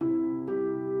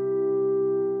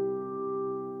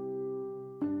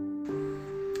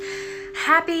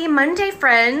Happy Monday,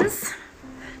 friends.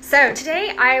 So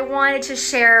today I wanted to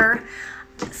share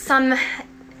some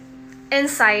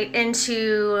insight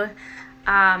into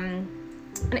an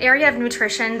area of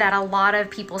nutrition that a lot of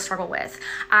people struggle with.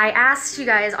 I asked you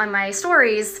guys on my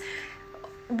stories,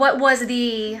 what was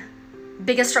the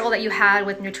biggest struggle that you had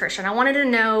with nutrition? I wanted to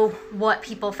know what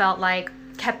people felt like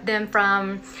kept them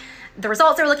from the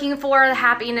results they're looking for, the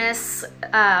happiness,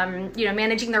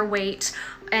 managing their weight.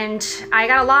 And I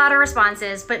got a lot of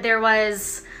responses, but there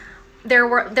was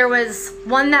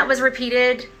one that was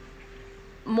repeated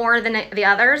more than the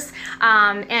others,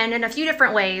 and in a few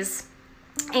different ways.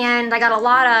 And I got a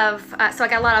lot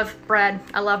of bread.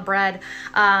 I love bread.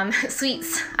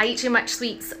 Sweets. I eat too much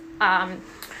sweets.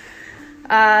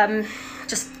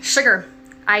 Just sugar.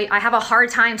 I have a hard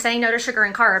time saying no to sugar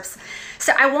and carbs.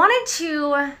 So I wanted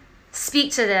to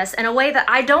speak to this in a way that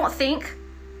I don't think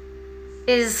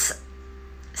is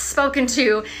spoken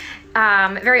to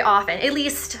very often. At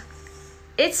least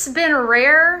it's been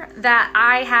rare that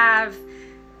I have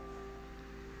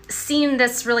seen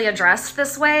this really addressed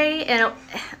this way, and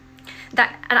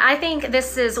I think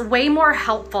this is way more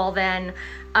helpful than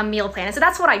a meal plan. And so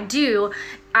that's what I do.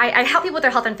 I help people with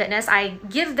their health and fitness. I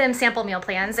give them sample meal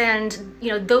plans, and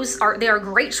they are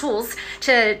great tools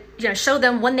to show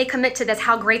them when they commit to this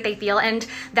how great they feel, and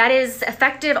that is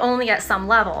effective only at some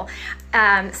level,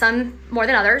 some more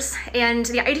than others. And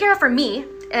the idea for me,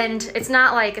 and it's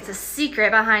not like it's a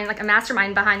secret behind like a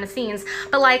mastermind behind the scenes,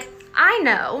 but like I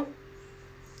know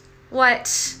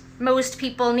what most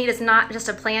people need is not just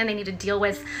a plan. They need to deal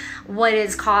with what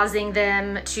is causing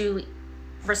them to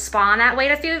respond that way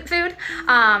to food.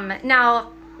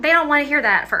 Now, they don't want to hear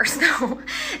that at first. No,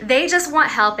 they just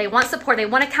want help. They want support. They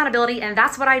want accountability, and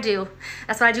that's what I do.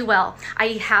 That's what I do well. I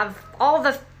have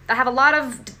a lot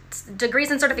of degrees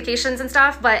and certifications and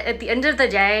stuff, but at the end of the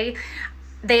day,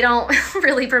 they don't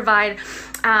really provide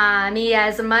me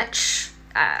as much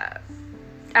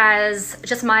as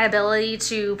just my ability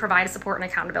to provide support and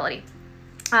accountability.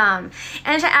 And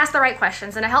to ask the right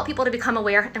questions and to help people to become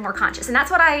aware and more conscious.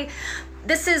 And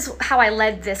this is how I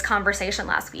led this conversation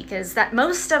last week, is that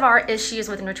most of our issues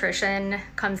with nutrition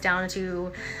comes down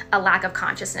to a lack of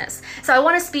consciousness. So I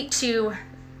want to speak to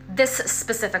this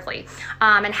specifically,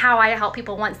 and how I help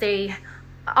people once they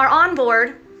are on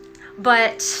board,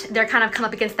 but they're kind of come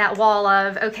up against that wall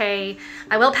of, okay,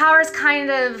 my willpower is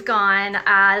kind of gone,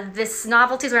 this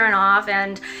novelty's wearing off,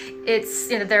 and it's,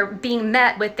 they're being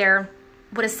met with their,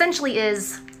 what essentially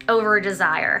is over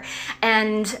desire.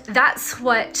 And that's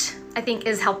what I think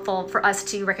is helpful for us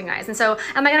to recognize. And so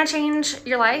am I going to change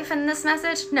your life in this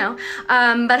message? No.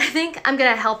 But I think I'm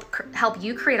going to help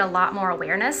you create a lot more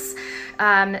awareness,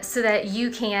 so that you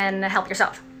can help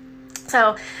yourself.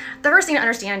 So the first thing to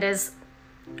understand is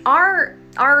our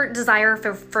desire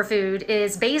for food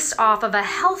is based off of a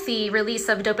healthy release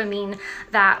of dopamine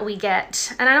that we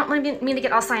get. And I don't mean to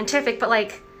get all scientific, but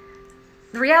like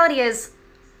the reality is,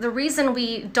 the reason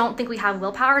we don't think we have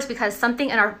willpower is because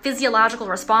something in our physiological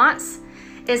response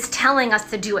is telling us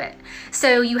to do it.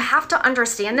 So you have to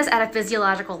understand this at a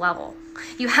physiological level.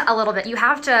 You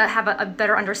have to have a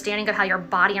better understanding of how your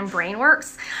body and brain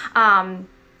works,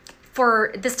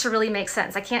 for this to really make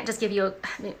sense. I can't just give you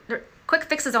quick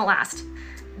fixes don't last.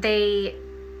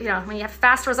 When you have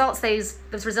fast results,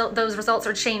 those results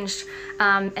are changed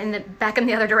back in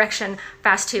the other direction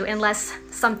fast too, unless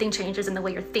something changes in the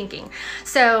way you're thinking.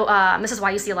 So this is why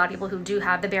you see a lot of people who do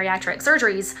have the bariatric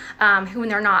surgeries, who when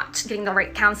they're not getting the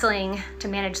right counseling to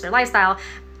manage their lifestyle,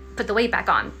 put the weight back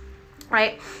on,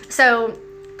 right? So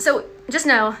just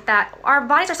know that our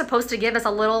bodies are supposed to give us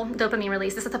a little dopamine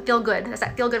release. This is that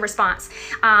feel-good response.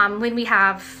 When we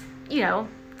have,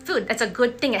 food, it's a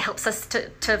good thing. It helps us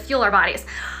to fuel our bodies.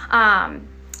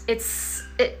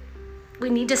 We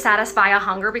need to satisfy a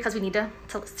hunger because we need to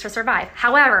survive.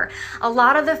 However, a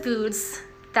lot of the foods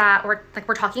that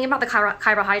we're talking about, the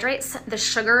carbohydrates, the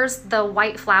sugars, the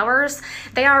white flours,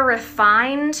 they are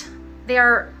refined. They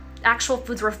are actual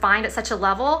foods refined at such a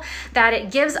level that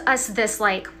it gives us this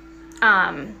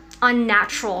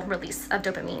unnatural release of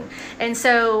dopamine. And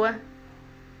so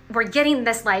we're getting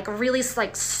this really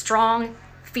strong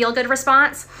feel-good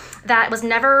response that was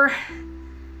never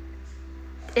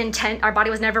our body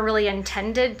was never really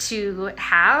intended to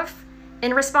have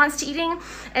in response to eating.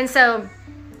 And so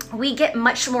we get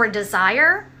much more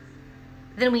desire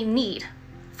than we need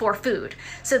for food.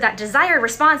 So that desire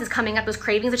response is coming up, those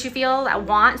cravings that you feel, that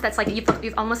want, that's like you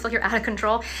almost feel you're out of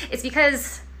control. It's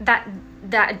because that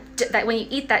when you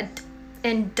eat that,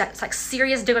 and it's like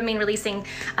serious dopamine releasing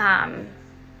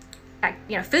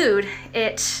food,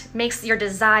 it makes your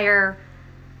desire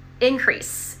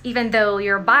increase, even though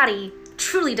your body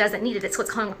truly doesn't need it. It's what's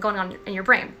going on in your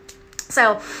brain.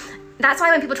 So that's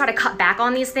why when people try to cut back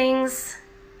on these things,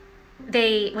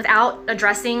 they, without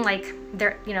addressing like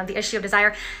their, the issue of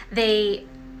desire, their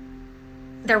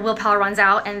willpower runs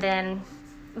out and then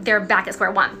they're back at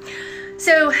square one.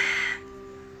 So,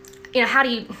 how do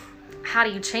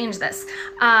you change this?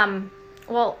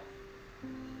 Well,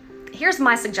 here's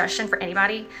my suggestion for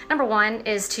anybody. Number one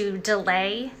is to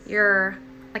delay for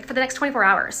the next 24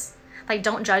 hours. Like,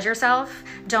 don't judge yourself.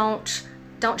 Don't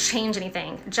change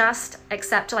anything. Just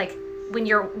accept, like, when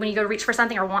you go reach for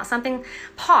something or want something,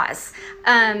 pause.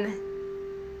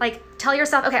 Like, tell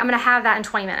yourself, okay, I'm gonna have that in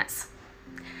 20 minutes.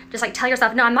 Just like tell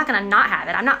yourself, no, I'm not gonna not have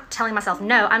it. I'm not telling myself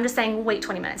no, I'm just saying wait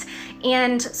 20 minutes.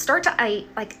 And start to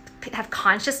have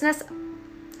consciousness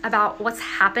about what's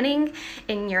happening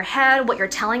in your head, what you're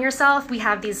telling yourself. We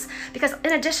have these, because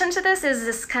in addition to this is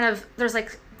this kind of, there's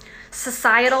like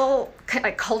societal,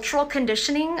 like cultural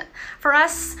conditioning for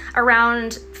us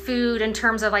around food in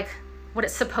terms of like what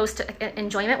it's supposed to,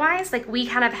 enjoyment wise. Like we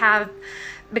kind of have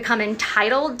become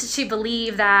entitled to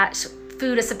believe that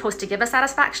food is supposed to give us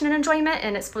satisfaction and enjoyment,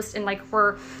 and it's supposed to, and like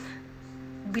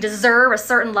we deserve a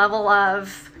certain level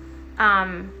of,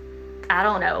 I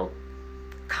don't know,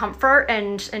 comfort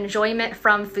and enjoyment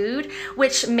from food,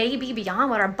 which may be beyond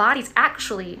what our bodies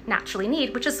actually naturally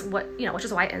need, which is why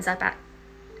it ends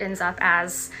up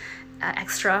as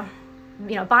extra,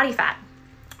 body fat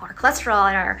or cholesterol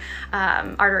in our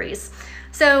arteries.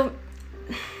 So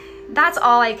that's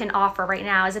all I can offer right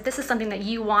now, is if this is something that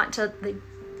you want to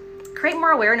create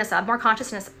more awareness of, more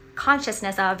consciousness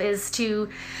of, is to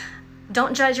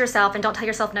don't judge yourself and don't tell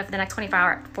yourself no for the next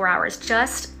 24 hours.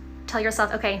 Just tell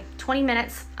yourself, okay, 20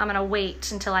 minutes, I'm gonna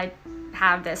wait until I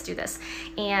have this, do this,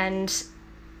 and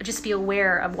just be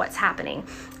aware of what's happening.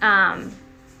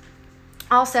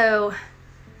 Also,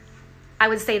 I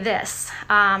would say this,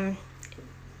 I'm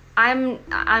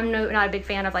not a big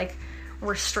fan of like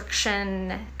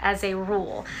restriction as a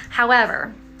rule.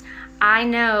 However, I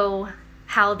know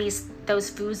how those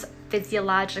foods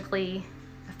physiologically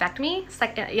affect me. It's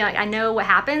like, I know what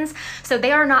happens. So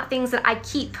they are not things that I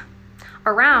keep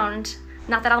around.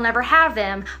 Not that I'll never have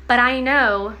them, but I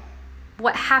know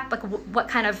what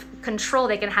kind of control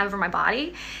they can have over my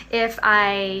body if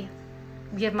I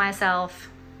give myself,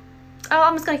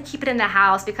 I'm just going to keep it in the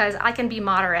house because I can be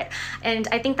moderate. And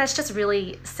I think that's just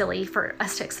really silly for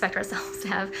us to expect ourselves to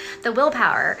have the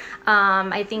willpower.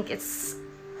 I think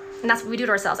and that's what we do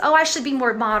to ourselves. Oh, I should be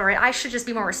more moderate. I should just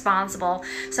be more responsible.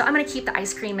 So I'm gonna keep the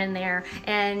ice cream in there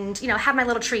and, have my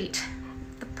little treat.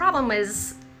 The problem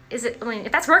is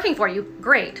if that's working for you,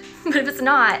 great. But if it's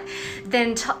not,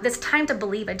 then it's time to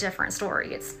believe a different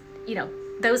story. It's,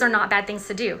 those are not bad things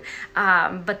to do.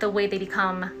 But the way they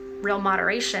become real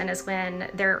moderation is when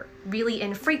they're really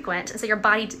infrequent. And so your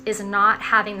body is not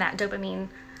having that dopamine,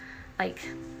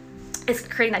 it's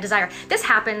creating that desire. This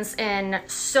happens in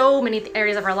so many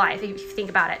areas of our life, if you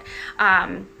think about it.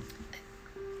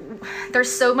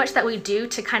 There's so much that we do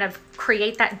to kind of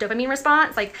create that dopamine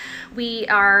response. Like we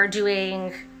are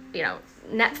doing,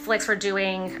 Netflix, we're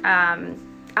doing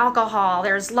alcohol.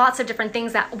 There's lots of different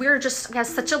things that we have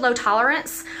such a low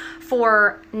tolerance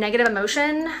for negative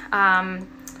emotion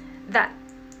that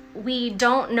we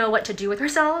don't know what to do with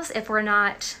ourselves if we're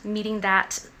not meeting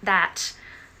that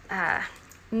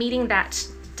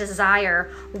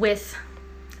desire with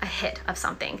a hit of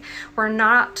something. We're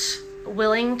not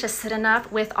willing to sit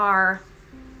enough with our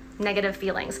negative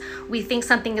feelings. We think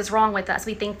something is wrong with us.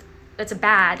 We think it's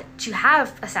bad to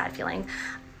have a sad feeling,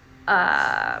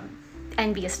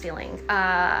 envious feeling,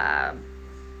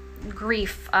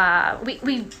 grief.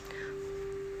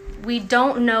 We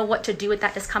don't know what to do with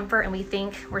that discomfort, and we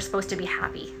think we're supposed to be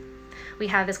happy. We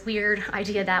have this weird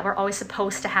idea that we're always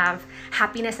supposed to have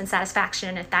happiness and satisfaction,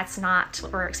 and if that's not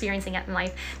what we're experiencing in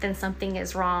life, then something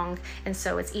is wrong. And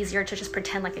so it's easier to just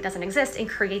pretend like it doesn't exist and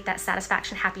create that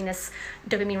satisfaction, happiness,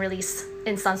 dopamine release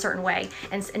in some certain way,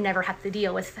 and never have to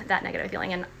deal with that negative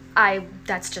feeling. And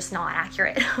that's just not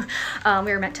accurate.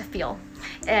 We were meant to feel,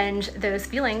 and those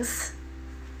feelings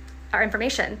are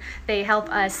information. They help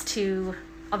us to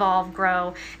evolve,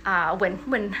 grow,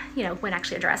 when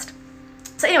actually addressed.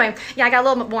 So anyway, I got a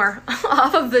little bit more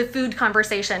off of the food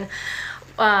conversation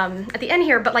at the end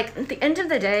here, but at the end of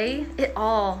the day, it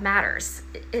all matters.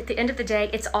 At the end of the day,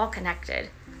 it's all connected.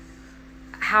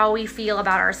 How we feel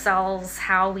about ourselves,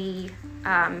 how we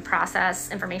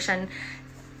process information,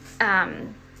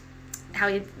 how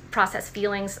we process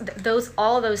feelings,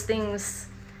 all of those things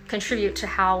contribute to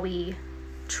how we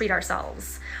treat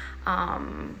ourselves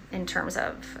in terms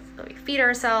of the way we feed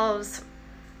ourselves,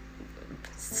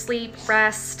 sleep,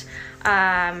 rest,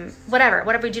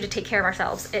 whatever we do to take care of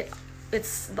ourselves,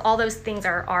 it's all those things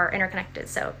are interconnected.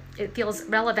 So it feels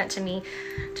relevant to me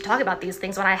to talk about these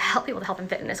things when I help people with health and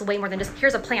fitness, way more than just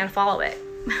here's a plan, follow it.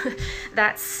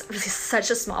 That's really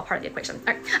such a small part of the equation.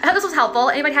 All right. I hope this was helpful.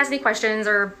 Anybody has any questions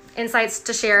or insights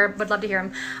to share, would love to hear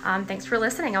them. Thanks for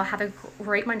listening. I'll have a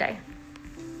great Monday.